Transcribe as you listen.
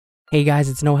Hey guys,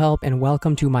 it's No Help and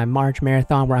welcome to my March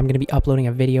marathon where I'm going to be uploading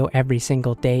a video every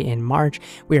single day in March.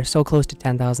 We are so close to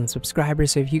 10,000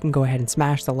 subscribers, so if you can go ahead and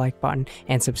smash the like button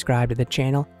and subscribe to the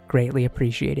channel, greatly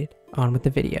appreciated. On with the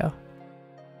video.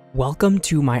 Welcome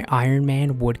to my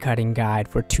Ironman woodcutting guide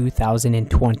for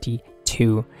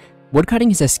 2022.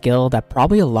 Woodcutting is a skill that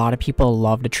probably a lot of people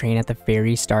love to train at the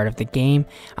very start of the game,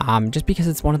 just because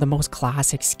it's one of the most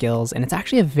classic skills, and it's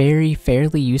actually a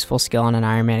fairly useful skill on an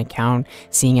Ironman account,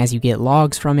 seeing as you get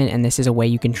logs from it, and this is a way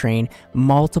you can train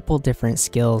multiple different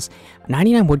skills.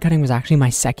 99 woodcutting was actually my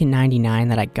second 99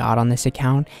 that I got on this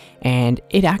account, and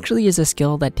it actually is a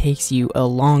skill that takes you a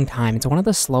long time. It's one of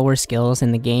the slower skills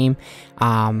in the game,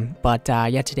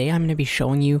 yeah, today I'm going to be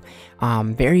showing you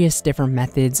various different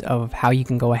methods of how you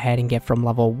can go ahead and get from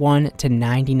level 1 to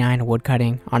 99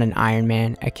 woodcutting on an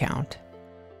Ironman account.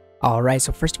 Alright,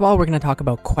 so first of all, we're going to talk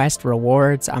about quest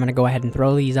rewards. I'm going to go ahead and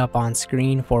throw these up on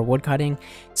screen for woodcutting.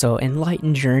 So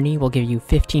Enlightened Journey will give you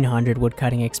 1500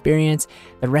 woodcutting experience.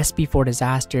 The Recipe for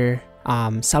Disaster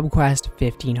subquest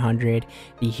 1500,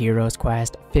 the Heroes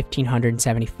quest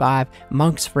 1575,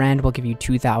 Monk's Friend will give you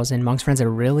 2000. Monk's Friend's a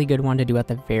really good one to do at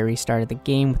the very start of the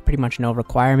game with pretty much no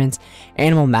requirements.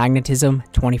 Animal Magnetism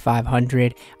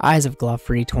 2500, Eyes of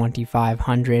Glovery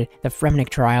 2500, the Fremenic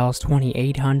Trials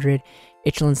 2800,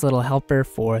 Ichlin's Little Helper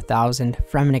 4000,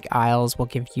 Fremenic Isles will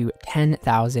give you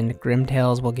 10,000,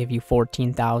 Grimtails will give you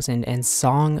 14,000, and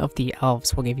Song of the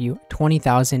Elves will give you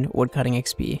 20,000 woodcutting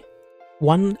XP.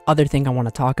 One other thing I want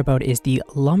to talk about is the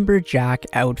Lumberjack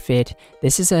outfit.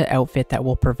 This is an outfit that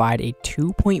will provide a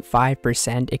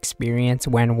 2.5% experience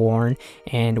when worn,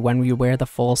 and when you wear the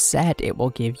full set, it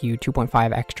will give you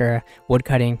 2.5 extra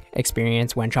woodcutting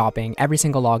experience when chopping every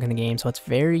single log in the game, so it's a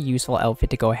very useful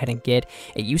outfit to go ahead and get.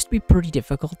 It used to be pretty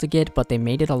difficult to get, but they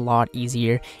made it a lot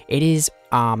easier. It is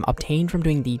obtained from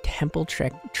doing the Temple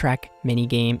Trek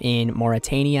minigame in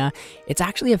Mauritania. It's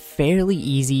actually a fairly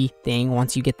easy thing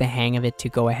once you get the hang of it to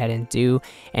go ahead and do,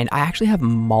 and I actually have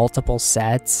multiple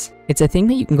sets. It's a thing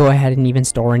that you can go ahead and even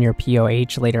store in your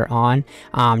POH later on,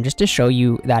 just to show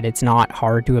you that it's not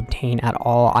hard to obtain at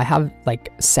all. I have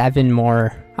like 7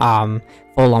 more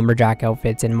full lumberjack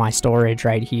outfits in my storage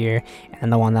right here,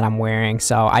 and the one that I'm wearing.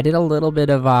 So I did a little bit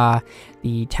of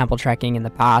the temple trekking in the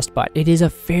past, but it is a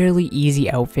fairly easy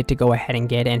outfit to go ahead and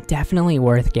get, and definitely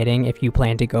worth getting if you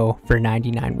plan to go for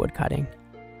 99 woodcutting.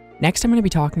 Next, I'm going to be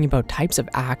talking about types of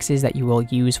axes that you will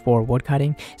use for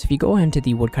woodcutting. So if you go into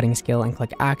the woodcutting skill and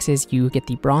click axes, you get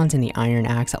the bronze and the iron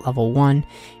axe at level 1,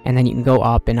 and then you can go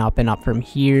up and up and up from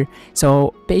here.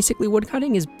 So basically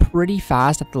woodcutting is pretty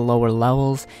fast at the lower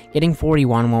levels. Getting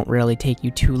 41 won't really take you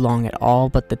too long at all,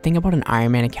 but the thing about an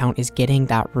Ironman account is getting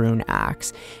that rune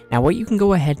axe. Now what you can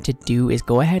go ahead to do is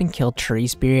go ahead and kill tree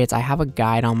spirits. I have a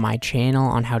guide on my channel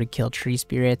on how to kill tree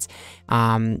spirits.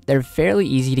 They're fairly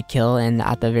easy to kill, and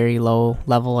at the very low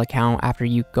level account, after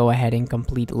you go ahead and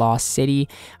complete Lost City,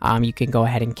 you can go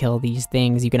ahead and kill these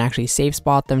things. You can actually save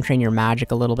spot them, train your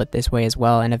magic a little bit this way as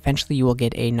well, and eventually you will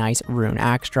get a nice rune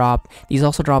axe drop. These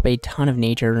also drop a ton of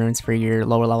nature runes for your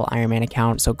lower level Ironman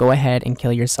account, so go ahead and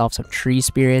kill yourself some tree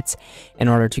spirits in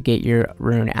order to get your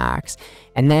rune axe.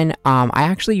 And then I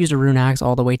actually used a rune axe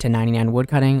all the way to 99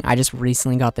 woodcutting. I just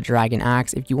recently got the dragon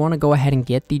axe. If you want to go ahead and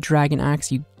get the dragon axe,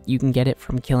 you can get it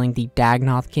from killing the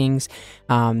Dagnauth Kings.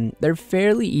 They're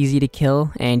fairly easy to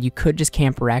kill, and you could just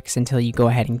camp Rex until you go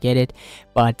ahead and get it,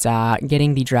 but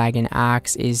getting the dragon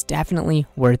axe is definitely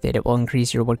worth it. It will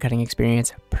increase your woodcutting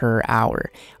experience per hour.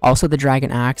 Also, the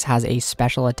dragon axe has a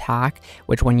special attack,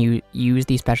 which when you use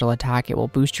the special attack, it will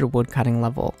boost your woodcutting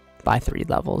level by 3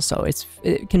 levels, so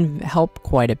it can help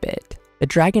quite a bit. The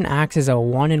Dragon Axe is a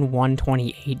 1 in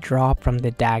 128 drop from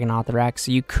the Dagnauth Rex,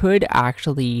 so you could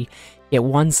actually get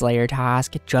 1 Slayer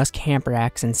task, just camp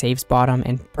Rex and save spot him,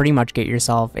 and pretty much get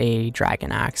yourself a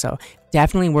Dragon Axe. So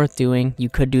definitely worth doing. You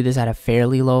could do this at a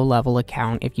fairly low level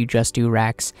account if you just do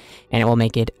Rex, and it will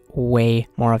make it way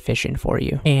more efficient for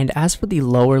you. And as for the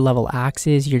lower level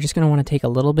axes, you're just going to want to take a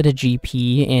little bit of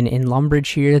GP, and in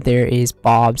Lumbridge here there is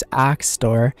Bob's Axe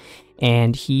Store,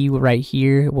 and he right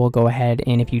here will go ahead,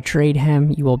 and if you trade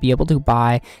him, you will be able to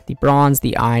buy the bronze,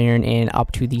 the iron, and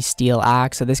up to the steel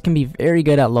axe. So this can be very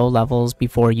good at low levels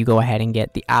before you go ahead and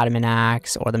get the adamant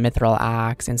axe or the mithril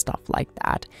axe and stuff like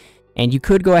that. And you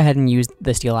could go ahead and use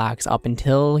the steel axe up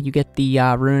until you get the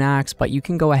rune axe, but you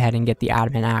can go ahead and get the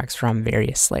adamant axe from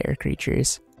various slayer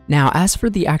creatures. Now, as for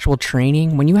the actual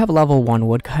training, when you have level 1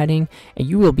 woodcutting,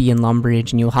 you will be in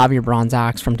Lumbridge and you'll have your bronze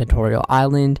axe from Tutorial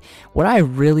Island. What I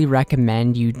really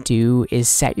recommend you do is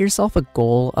set yourself a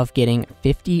goal of getting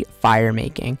 50 fire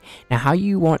making. Now, how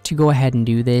you want to go ahead and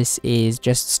do this is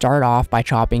just start off by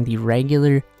chopping the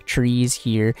regular trees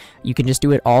here. You can just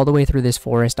do it all the way through this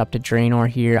forest up to Draenor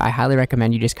here. I highly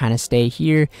recommend you just kind of stay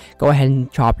here. Go ahead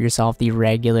and chop yourself the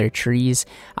regular trees.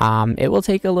 It will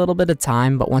take a little bit of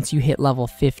time, but once you hit level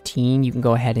 15, you can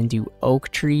go ahead and do oak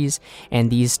trees, and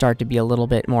these start to be a little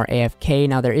bit more AFK.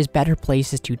 Now, there is better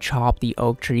places to chop the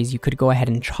oak trees. You could go ahead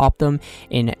and chop them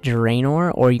in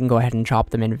Draenor, or you can go ahead and chop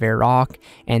them in Varrock,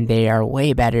 and they are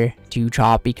way better to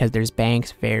chop because there's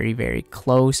banks very, very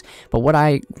close. But what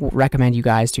I recommend you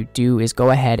guys to do is go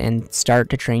ahead and start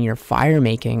to train your fire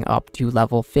making up to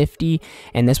level 50,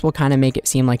 and this will kind of make it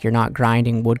seem like you're not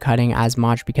grinding woodcutting as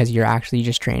much because you're actually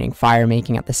just training fire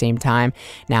making at the same time.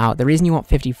 Now, the reason you want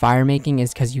 50 fire making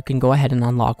is because you can go ahead and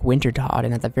unlock Wintertodt,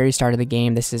 and at the very start of the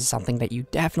game, this is something that you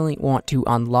definitely want to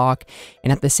unlock.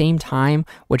 And at the same time,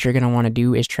 what you're going to want to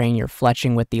do is train your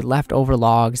fletching with the leftover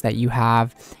logs that you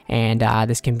have, and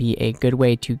this can be a good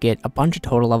way to get a bunch of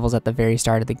total levels at the very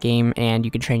start of the game, and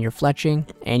you can train your fletching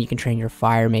and you can train your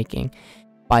fire making.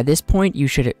 By this point, you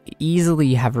should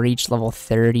easily have reached level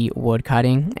 30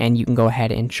 woodcutting, and you can go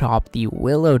ahead and chop the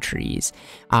willow trees.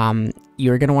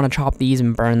 You're going to want to chop these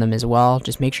and burn them as well.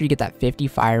 Just make sure you get that 50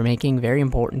 fire making. Very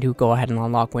important to go ahead and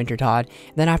unlock Wintertodt.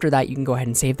 Then after that, you can go ahead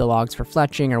and save the logs for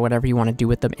fletching or whatever you want to do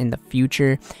with them in the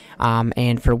future.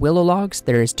 And for willow logs,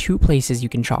 there's 2 places you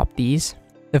can chop these.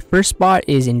 The first spot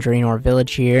is in Draenor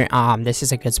Village here. This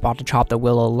is a good spot to chop the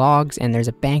willow logs, and there's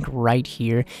a bank right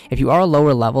here. If you are a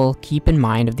lower level, keep in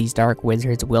mind of these dark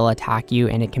wizards will attack you,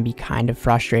 and it can be kind of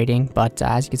frustrating. But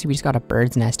as you can see, we just got a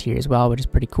bird's nest here as well, which is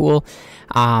pretty cool.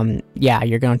 Yeah,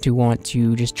 you're going to want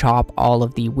to just chop all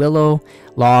of the willow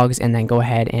logs and then go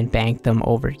ahead and bank them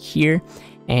over here.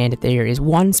 And there is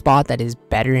one spot that is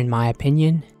better in my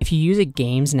opinion. If you use a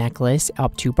games necklace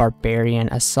up to Barbarian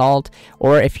Assault,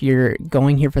 or if you're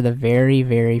going here for the very,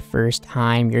 very first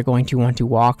time, you're going to want to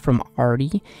walk from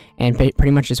Artie and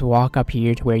pretty much just walk up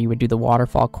here to where you would do the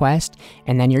waterfall quest.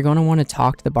 And then you're going to want to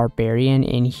talk to the Barbarian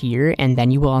in here, and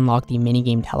then you will unlock the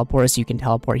minigame teleport, so you can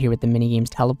teleport here with the minigames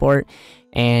teleport.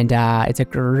 And it's a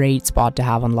great spot to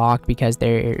have unlocked because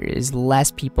there is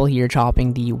less people here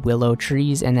chopping the willow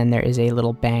trees, and then there is a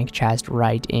little bank chest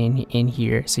right in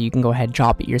here, so you can go ahead and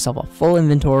chop yourself a full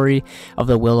inventory of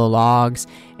the willow logs.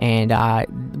 And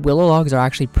willow logs are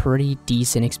actually pretty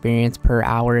decent experience per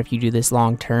hour if you do this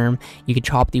long term. You can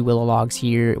chop the willow logs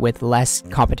here with less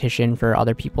competition for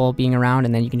other people being around,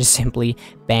 and then you can just simply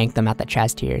bank them at the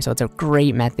chest here. So it's a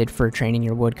great method for training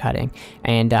your woodcutting,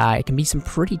 and it can be some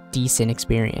pretty decent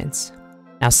experience.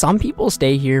 Now, some people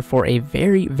stay here for a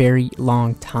very, very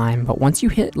long time, but once you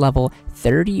hit level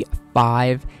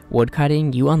 35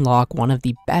 woodcutting, you unlock one of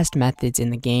the best methods in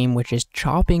the game, which is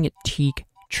chopping teak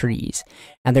trees.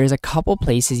 Now, there's a couple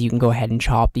places you can go ahead and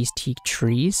chop these teak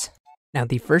trees. Now,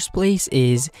 the first place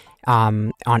is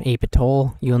on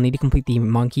Apatol. You'll need to complete the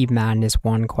Monkey Madness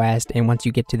 1 quest, and once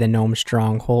you get to the Gnome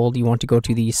Stronghold, you want to go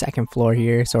to the second floor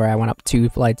here. Sorry, I went up 2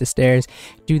 flights of stairs.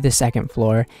 Do the second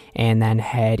floor, and then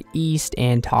head east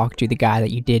and talk to the guy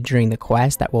that you did during the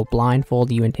quest that will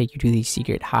blindfold you and take you to the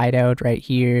secret hideout right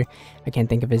here. I can't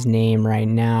think of his name right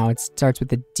now. It starts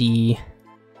with a D.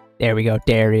 There we go,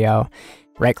 Dario.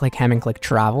 Right click him and click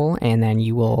travel, and then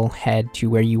you will head to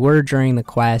where you were during the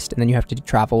quest, and then you have to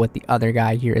travel with the other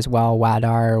guy here as well,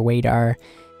 Wadar,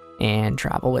 and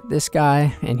travel with this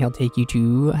guy, and he'll take you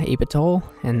to Apatol,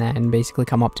 and then basically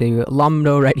come up to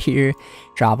Lumdo right here,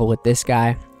 travel with this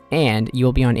guy, and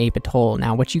you'll be on Apatol.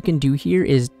 Now, what you can do here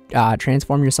is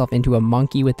transform yourself into a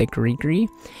monkey with the Gree,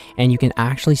 and you can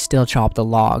actually still chop the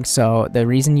logs. So the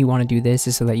reason you want to do this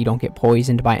is so that you don't get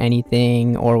poisoned by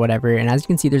anything or whatever. And as you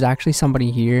can see, there's actually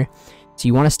somebody here. So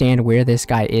you want to stand where this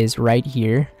guy is right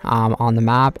here on the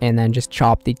map, and then just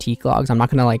chop the teak logs. I'm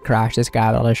not going to like crash this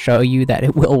guy, but I'll just show you that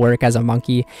it will work as a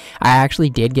monkey. I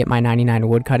actually did get my 99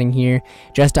 woodcutting here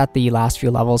just at the last few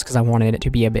levels because I wanted it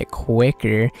to be a bit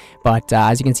quicker. But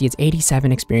as you can see, it's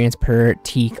 87 experience per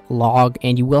teak log,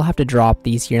 and you will have to drop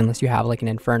these here unless you have like an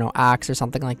Inferno axe or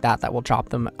something like that that will chop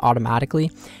them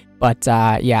automatically. But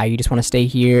yeah, you just want to stay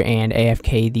here and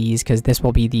AFK these because this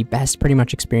will be the best pretty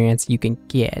much experience you can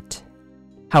get.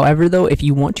 However, though, if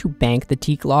you want to bank the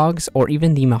teak logs or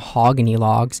even the mahogany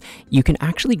logs, you can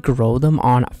actually grow them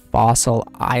on Fossil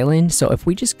Island. So if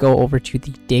we just go over to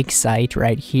the dig site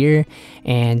right here,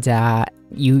 and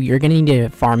you're going to need a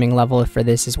farming level for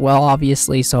this as well,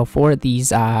 obviously. So for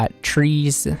these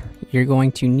trees, you're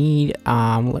going to need,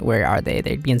 where are they?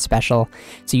 They'd be in special.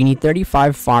 So you need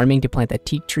 35 farming to plant the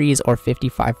teak trees, or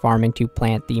 55 farming to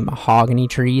plant the mahogany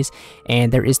trees.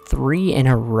 And there is 3 in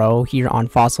a row here on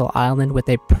Fossil Island with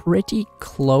a pretty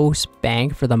close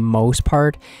bank for the most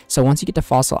part. So once you get to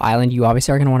Fossil Island, you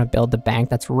obviously are going to want to build the bank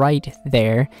that's right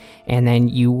there. And then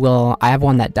you will, I have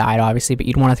one that died obviously, but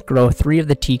you'd want to grow 3 of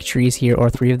the teak trees here, or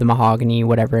 3 of the mahogany,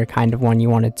 whatever kind of one you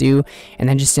want to do. And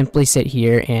then just simply sit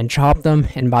here and chop them.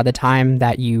 And by the time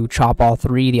that you chop all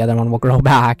 3, the other one will grow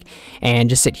back. And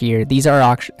just sit here. These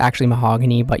are actually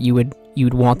mahogany, but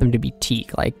you'd want them to be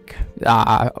teak, like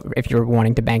if you're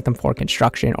wanting to bank them for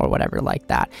construction or whatever like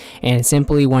that. And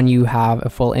simply, when you have a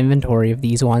full inventory of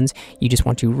these ones, you just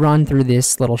want to run through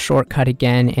this little shortcut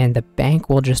again, and the bank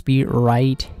will just be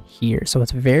right here. So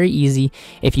it's very easy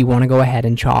if you want to go ahead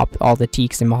and chop all the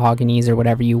teaks and mahoganies or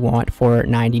whatever you want for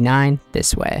 99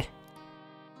 this way.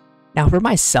 Now for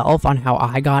myself, on how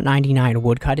I got 99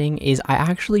 woodcutting is I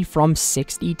actually, from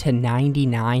 60 to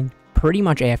 99, pretty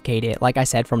much AFK'd it. Like I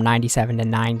said, from 97 to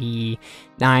 99,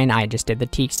 I just did the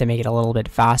teaks to make it a little bit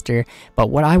faster.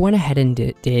 But what I went ahead and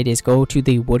did is go to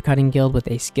the woodcutting guild with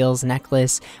a skills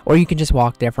necklace, or you can just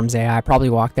walk there from Zaya. I probably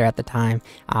walked there at the time.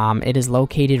 It is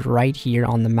located right here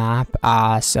on the map.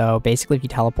 So basically, if you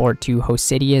teleport to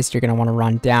Hosidius, you're going to want to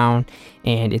run down,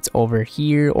 and it's over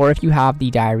here. Or if you have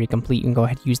the diary complete, you can go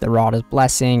ahead and use the Rada's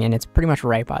Blessing, and it's pretty much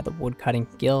right by the woodcutting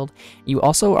guild. You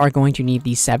also are going to need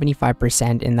the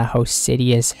 75% in the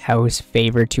Hosidius house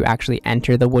favor to actually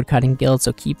enter the woodcutting guild,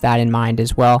 so keep that in mind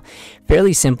as well.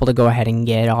 Fairly simple to go ahead and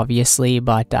get, obviously,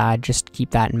 but just keep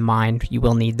that in mind. You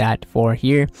will need that for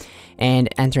here. And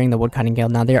entering the woodcutting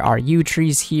guild, now there are yew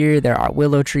trees here, there are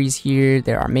willow trees here,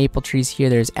 there are maple trees here,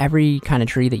 there's every kind of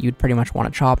tree that you'd pretty much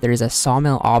want to chop. There is a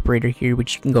sawmill operator here,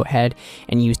 which you can go ahead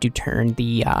and use to turn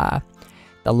the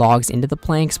logs into the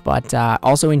planks. But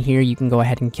also in here, you can go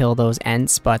ahead and kill those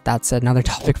ents, but that's another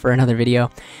topic for another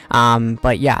video.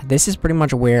 But yeah, this is pretty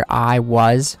much where I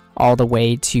was all the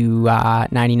way to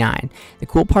 99. The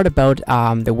cool part about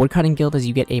the woodcutting guild is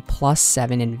you get a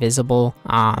 +7 invisible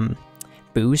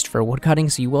boost for woodcutting,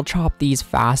 so you will chop these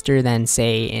faster than,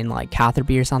 say, in like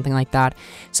Catherby or something like that.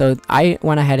 So I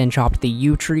went ahead and chopped the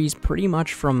yew trees pretty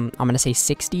much from, I'm gonna say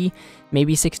 60,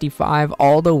 maybe 65,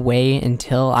 all the way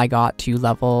until I got to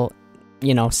level,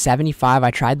 75.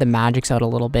 I tried the magics out a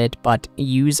little bit, but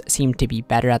yews seemed to be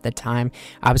better at the time.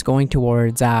 I was going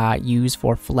towards yews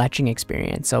for fletching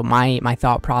experience. So my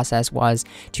thought process was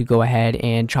to go ahead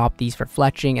and chop these for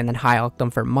fletching and then high elk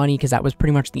them for money, because that was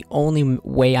pretty much the only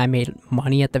way I made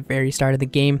money at the very start of the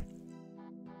game.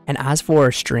 And as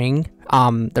for string,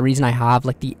 the reason I have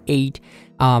like the 8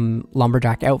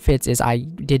 lumberjack outfits is I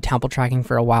did temple tracking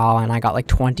for a while, and I got like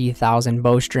 20,000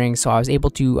 bowstrings, so I was able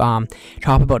to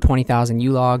chop about 20,000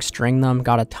 yew logs, string them,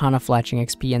 got a ton of fletching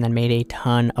XP, and then made a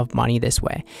ton of money this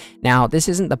way. Now this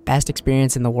isn't the best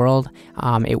experience in the world.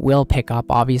 It will pick up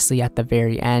obviously at the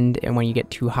very end and when you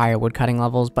get to higher woodcutting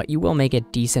levels, but you will make a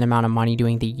decent amount of money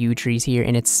doing the yew trees here,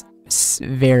 and it's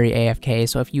very AFK.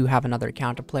 So if you have another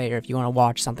account to play, or if you want to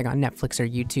watch something on Netflix or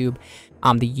YouTube,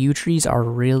 the yew trees are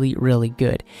really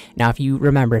good. Now if you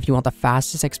remember, if you want the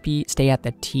fastest XP, stay at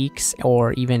the teaks,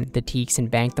 or even the teaks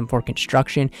and bank them for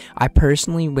construction. I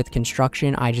personally, with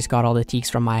construction, I just got all the teaks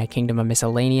from my Kingdom of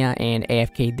Miscellanea and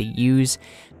AFK'd the yews.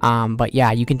 But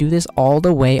yeah, you can do this all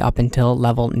the way up until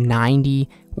level 90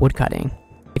 woodcutting.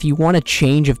 If you want a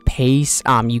change of pace,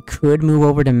 you could move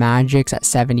over to magics at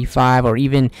 75, or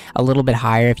even a little bit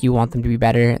higher if you want them to be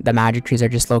better. The magic trees are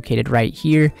just located right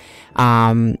here.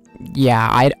 Yeah,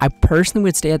 I personally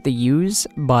would stay at the yews,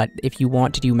 but if you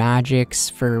want to do magics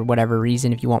for whatever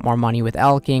reason, if you want more money with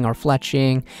elking or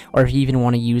fletching, or if you even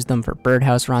want to use them for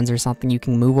birdhouse runs or something, you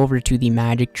can move over to the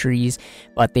magic trees,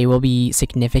 but they will be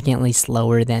significantly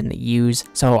slower than the yews.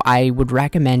 So I would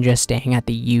recommend just staying at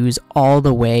the yews all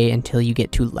the way until you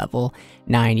get to level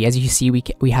 90. As you see,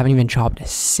 we haven't even chopped a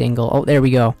single. Oh, there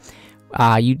we go.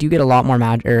 You do get a lot more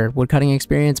woodcutting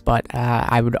experience, but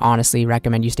I would honestly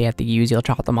recommend you stay at the yews. You'll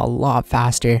chop them a lot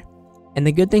faster. And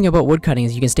the good thing about woodcutting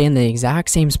is you can stay in the exact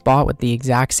same spot with the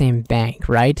exact same bank,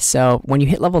 right? So when you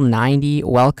hit level 90,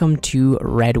 welcome to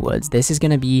Redwoods. This is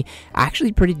going to be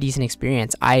actually pretty decent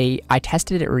experience. I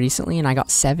tested it recently and I got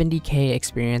 70k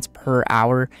experience per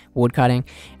hour woodcutting,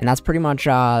 and that's pretty much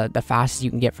the fastest you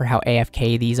can get for how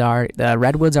AFK these are. The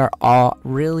Redwoods are all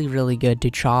really good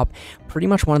to chop pretty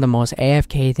much one of the most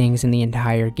AFK things in the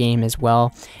entire game as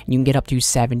well. You can get up to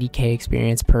 70k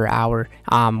experience per hour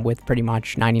with pretty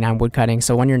much 99 woodcutting.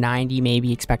 So when you're 90,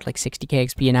 maybe expect like 60k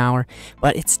XP an hour,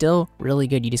 but it's still really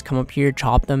good. You just come up here,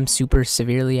 chop them super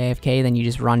severely AFK, then you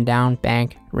just run down,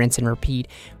 bank, rinse and repeat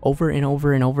over and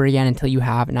over and over again until you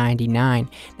have 99.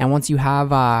 Now once you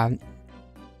have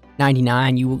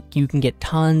 99, you can get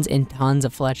tons and tons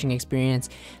of fletching experience.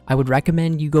 I would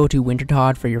recommend you go to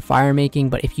Wintertodt for your fire making,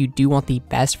 but if you do want the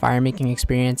best fire making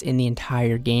experience in the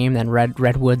entire game, then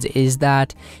redwoods is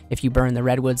that. If you burn the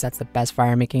redwoods, that's the best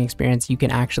fire making experience you can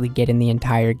actually get in the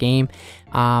entire game.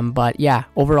 But yeah,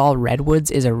 overall redwoods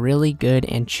is a really good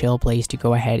and chill place to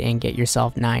go ahead and get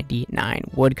yourself 99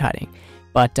 woodcutting.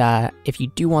 But if you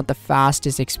do want the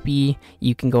fastest XP,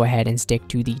 you can go ahead and stick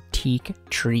to the teak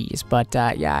trees. But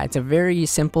yeah, it's a very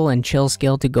simple and chill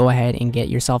skill to go ahead and get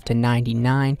yourself to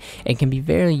 99. It can be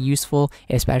very useful,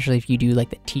 especially if you do like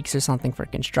the teaks or something for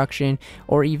construction,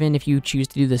 or even if you choose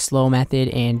to do the slow method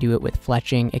and do it with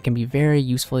fletching. It can be very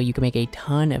useful. You can make a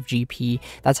ton of GP.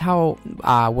 That's how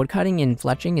woodcutting and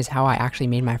fletching is how I actually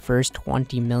made my first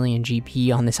 20 million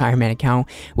GP on this Ironman account,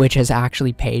 which has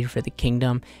actually paid for the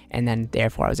kingdom, and then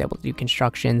therefore I was able to do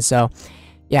construction. So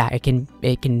yeah, it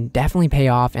can definitely pay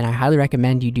off, and I highly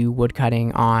recommend you do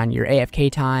woodcutting on your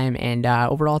AFK time, and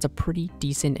overall it's a pretty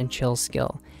decent and chill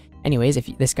skill. Anyways, if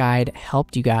this guide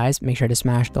helped you guys, make sure to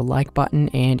smash the like button,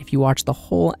 and if you watched the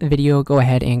whole video, go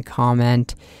ahead and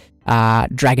comment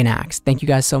Dragon Axe. Thank you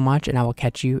guys so much, and I will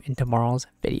catch you in tomorrow's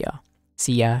video.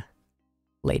 See ya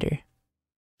later.